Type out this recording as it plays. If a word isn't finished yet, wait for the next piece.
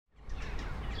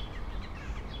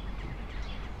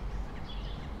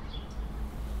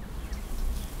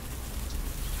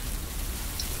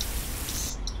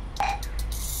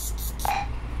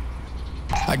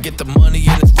get the money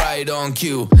and it's right on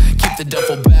cue. Keep the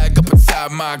duffel bag up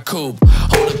inside my coupe.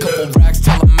 Hold a couple racks,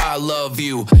 tell them I love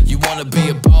you. You wanna be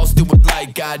a boss, do it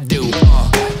like I do.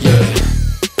 Yeah.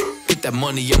 Get that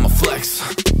money, I'ma flex.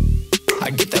 I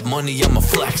get that money, I'ma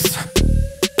flex.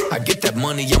 I get that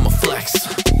money, I'ma flex.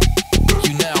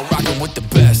 You now rockin' with the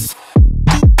best.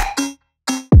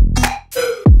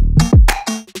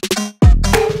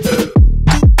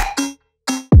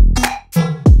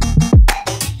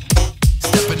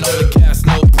 Stepping on the gas,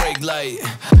 no brake light.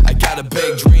 I got a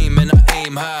big dream and I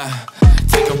aim high.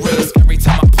 Take a risk every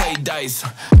time I play dice.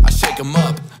 I shake 'em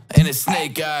up and it's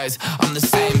snake eyes. I'm the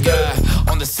same guy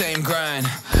on the same grind.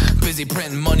 Busy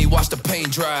printing money, watch the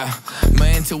paint dry.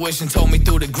 My intuition told me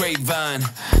through the grapevine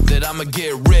that I'ma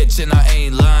get rich and I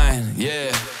ain't lying,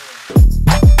 yeah.